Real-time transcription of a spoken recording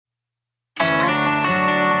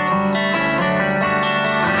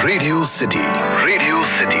Radio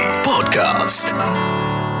City podcast.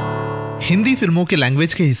 Hindi फिल्मों के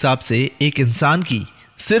language के हिसाब से एक इंसान की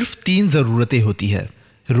सिर्फ 3 जरूरतें होती है: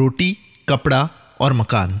 रोटी, कपड़ा और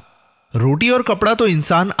मकान। रोटी और कपड़ा तो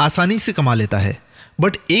इंसान आसानी से कमा लेता है,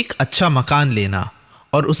 बट एक अच्छा मकान लेना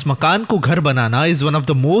और उस मकान को घर बनाना is one of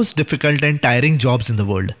the most difficult and tiring jobs in the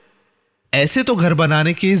world. ऐसे तो घर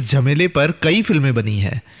बनाने के इस झमेले पर कई फिल्में बनी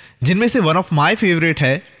हैं, जिनमें से वन ऑफ माय फेवरेट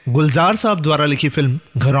है गुलजार साहब द्वारा लिखी फिल्म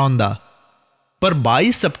घरौंदा। पर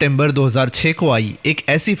 22 सितंबर 2006 को आई एक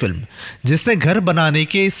ऐसी फिल्म जिसने घर बनाने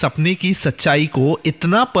के इस सपने की सच्चाई को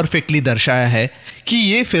इतना परफेक्टली दर्शाया है कि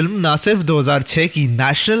ये फिल्म ना सिर्फ 2006 की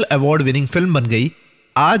नेशनल अवार्ड विनिंग फिल्म बन गई,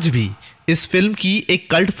 आज भी इस फिल्म की एक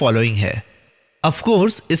कल्ट फॉलोइंग है। ऑफ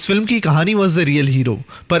कोर्स इस फिल्म की कहानी वॉज द रियल हीरो,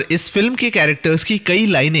 पर इस फिल्म के कैरेक्टर्स की कई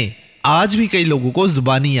लाइनें आज भी कई लोगों को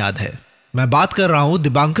जुबानी याद है। मैं बात कर रहा हूं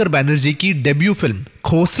दिबांकर बैनर्जी की डेब्यू फिल्म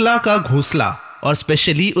खोसला का घोसला और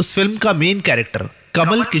स्पेशली उस फिल्म का मेन कैरेक्टर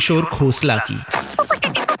कमल किशोर खोसला की।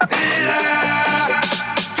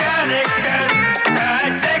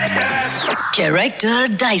 Character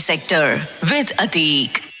dissector with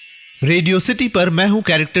Atiq. Radio city पर मैं हूं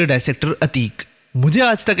कैरेक्टर डाइसेक्टर अतीक। मुझे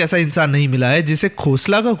आज तक ऐसा इंसान नहीं मिला है जिसे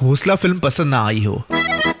खोसला का घोसला फिल्म पसंद ना आई हो,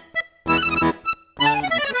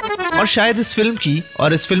 और शायद इस फिल्म की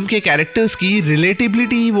और इस फिल्म के कैरेक्टर्स की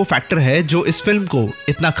रिलेटेबिलिटी ही वो फैक्टर है जो इस फिल्म को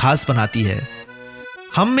इतना खास बनाती है।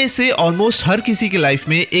 हम में से ऑलमोस्ट हर किसी के लाइफ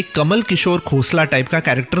में एक कमल किशोर खोसला टाइप का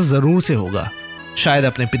कैरेक्टर जरूर से होगा। शायद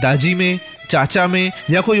अपने पिताजी में, चाचा में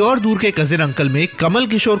या कोई और दूर के कजिन अंकल में कमल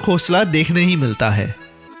किशोर खोसला देखने ही मिलता है।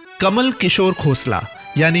 कमल किशोर खोसला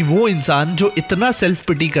यानी वो इंसान जो इतना सेल्फ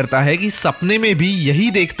पिटी करता है कि सपने में भी यही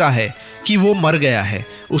देखता है कि वो मर गया है,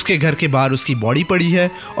 उसके घर के बाहर उसकी बॉडी पड़ी है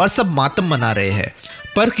और सब मातम मना रहे हैं,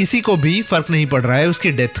 पर किसी को भी फर्क नहीं पड़ रहा है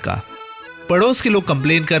उसकी डेथ का। पड़ोस के लोग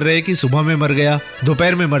कंप्लेन कर रहे हैं कि सुबह में मर गया,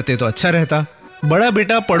 दोपहर में मरते तो अच्छा रहता। बड़ा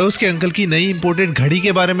बेटा पड़ोस के अंकल की नई इंपोर्टेड घड़ी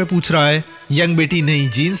के बारे में पूछ रहा है, यंग बेटी नई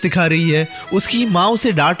जीन्स दिखा रही है, उसकी माँ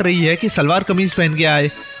उसे डांट रही है कि सलवार कमीज पहन के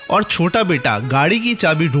आए, और छोटा बेटा गाड़ी की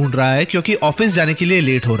चाबी ढूंढ रहा है क्योंकि ऑफिस जाने के लिए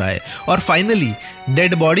लेट हो रहा है, और फाइनली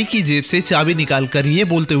डेड बॉडी की जेब से चाबी निकालकर ये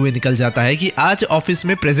बोलते हुए निकल जाता है कि आज ऑफिस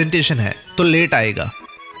में प्रेजेंटेशन है तो लेट आएगा।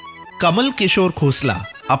 कमल किशोर खोसला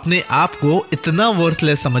अपने आप को इतना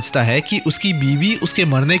वर्थलेस समझता है कि उसकी बीवी उसके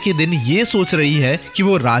मरने के दिन ये सोच रही है कि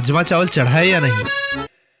वो राजमा चावल चढ़ाए या नहीं।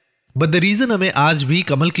 बट द रीजन हमें आज भी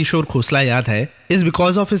कमल किशोर खोसला याद है is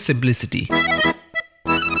because of his simplicity.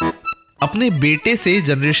 अपने बेटे से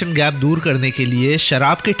जनरेशन गैप दूर करने के लिए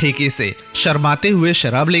शराब के ठेके से शर्माते हुए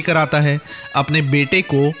शराब लेकर आता है, अपने बेटे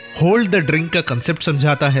को होल्ड द ड्रिंक का कंसेप्ट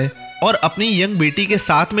समझाता है और अपनी यंग बेटी के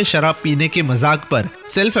साथ में शराब पीने के मजाक पर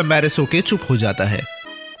सेल्फ एम्बैरेस होकर चुप हो जाता है।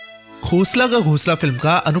 खोसला का घोसला फिल्म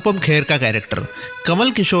का अनुपम खेर का कैरेक्टर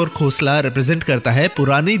कमल किशोर खोसला रिप्रेजेंट करता है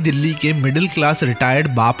पुरानी दिल्ली के मिडिल क्लास रिटायर्ड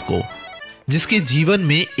बाप को, जिसके जीवन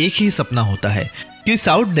में एक ही सपना होता है कि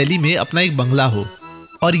साउथ दिल्ली में अपना एक बंगला हो,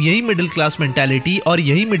 और यही मिडिल क्लास मेंटालिटी और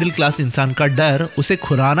यही मिडिल क्लास इंसान का डर उसे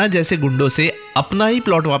खुराना जैसे गुंडों से अपना ही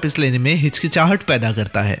प्लॉट वापस लेने में हिचकिचाहट पैदा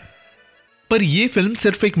करता है। पर यह फिल्म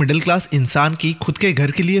सिर्फ एक मिडिल क्लास इंसान की खुद के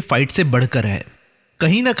घर के लिए फाइट से बढ़कर है।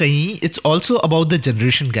 कहीं ना कहीं it's also about the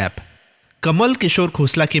generation gap. कमल किशोर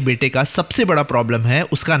खोसला के बेटे का सबसे बड़ा प्रॉब्लम है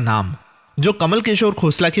उसका नाम, जो कमल किशोर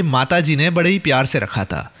खोसला की माताजी ने बड़े ही प्यार से रखा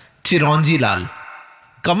था, चिरौंजी लाल।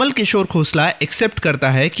 कमल किशोर खोसला एक्सेप्ट करता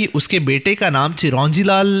है कि उसके बेटे का नाम चिरौंजी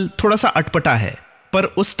लाल थोड़ा सा अटपटा है, पर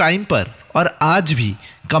उस टाइम पर और आज भी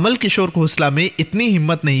कमल किशोर खोसला में इतनी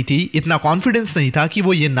हिम्मत नहीं थी, इतना कॉन्फिडेंस नहीं था कि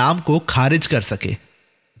वो ये नाम को खारिज कर सके।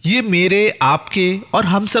 ये मेरे, आपके और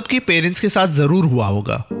हम सब के पेरेंट्स के साथ जरूर हुआ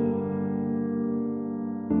होगा।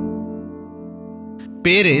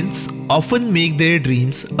 Parents often make their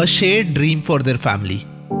dreams a shared dream for their family.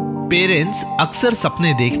 Parents अक्सर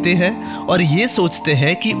सपने देखते हैं और ये सोचते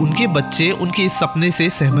हैं कि उनके बच्चे उनके इस सपने से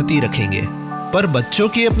सहमति रखेंगे, पर बच्चों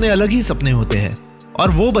के अपने अलग ही सपने होते हैं,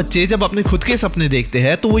 और वो बच्चे जब अपने खुद के सपने देखते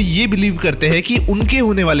हैं तो वो ये बिलीव करते हैं कि उनके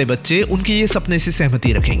होने वाले बच्चे उनके ये सपने से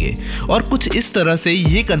सहमति रखेंगे, और कुछ इस तरह से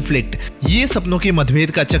ये कन्फ्लिक्ट, ये सपनों के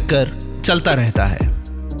मतभेद का चक्कर चलता रहता है।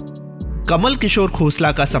 कमल किशोर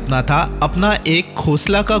खोसला का सपना था अपना एक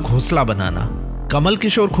खोसला का घोसला बनाना। कमल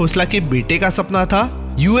किशोर खोसला के बेटे का सपना था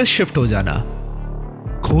यूएस शिफ्ट हो जाना।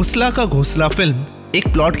 खोसला का घोसला फिल्म एक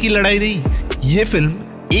प्लॉट की लड़ाई नहीं, यह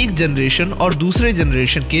फिल्म एक जनरेशन और दूसरे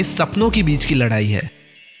जनरेशन के सपनों के बीच की लड़ाई है।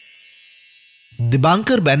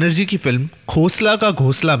 दिबांकर बैनर्जी की फिल्म खोसला का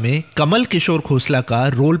घोसला में कमल किशोर खोसला का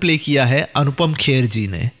रोल प्ले किया है अनुपम खेर जी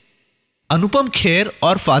ने। अनुपम खेर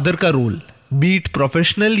और फादर का रोल, बीट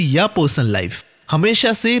प्रोफेशनल या पर्सनल लाइफ,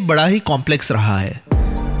 हमेशा से बड़ा ही कॉम्प्लेक्स रहा है।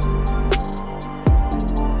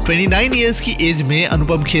 29 इयर्स की एज में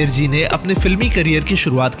अनुपम खेर जी ने अपने फिल्मी करियर की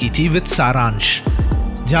शुरुआत की थी विद सारांश,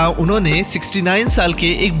 जहां उन्होंने 69 साल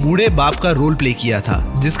के एक बूढ़े बाप का रोल प्ले किया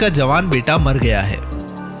था जिसका जवान बेटा मर गया है।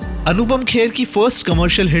 अनुपम खेर की फर्स्ट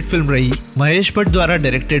कमर्शियल हिट फिल्म रही महेश भट्ट द्वारा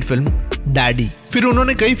डायरेक्टेड फिल्म डैडी। फिर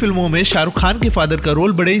उन्होंने कई फिल्मों में शाहरुख खान के फादर का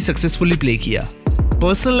रोल बड़े ही सक्सेसफुली प्ले किया।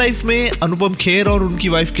 पर्सनल लाइफ में अनुपम खेर और उनकी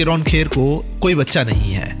वाइफ किरण खेर को कोई बच्चा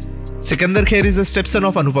नहीं है। Sikandar Kher is a stepson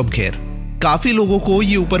of Anupam Kher. काफी लोगों को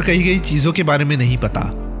ये ऊपर कही गई चीजों के बारे में नहीं पता,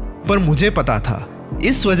 पर मुझे पता था।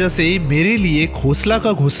 इस वजह से मेरे लिए खोसला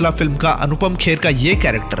का घोसला फिल्म का अनुपम खेर का ये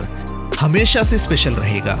कैरेक्टर हमेशा से स्पेशल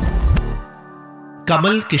रहेगा।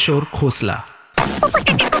 कमल Kishore Khosla.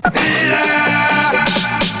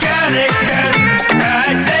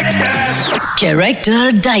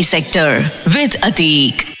 Character dissector with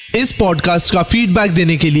Atiq. इस पॉडकास्ट का फीडबैक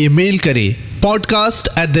देने के लिए मेल करें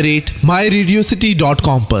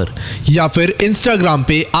podcast@myradiocity.com पर या फिर इंस्टाग्राम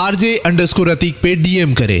पे RJ_अतीक पे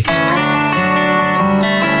DM करें।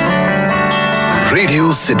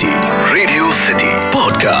 Radio City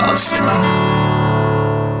podcast.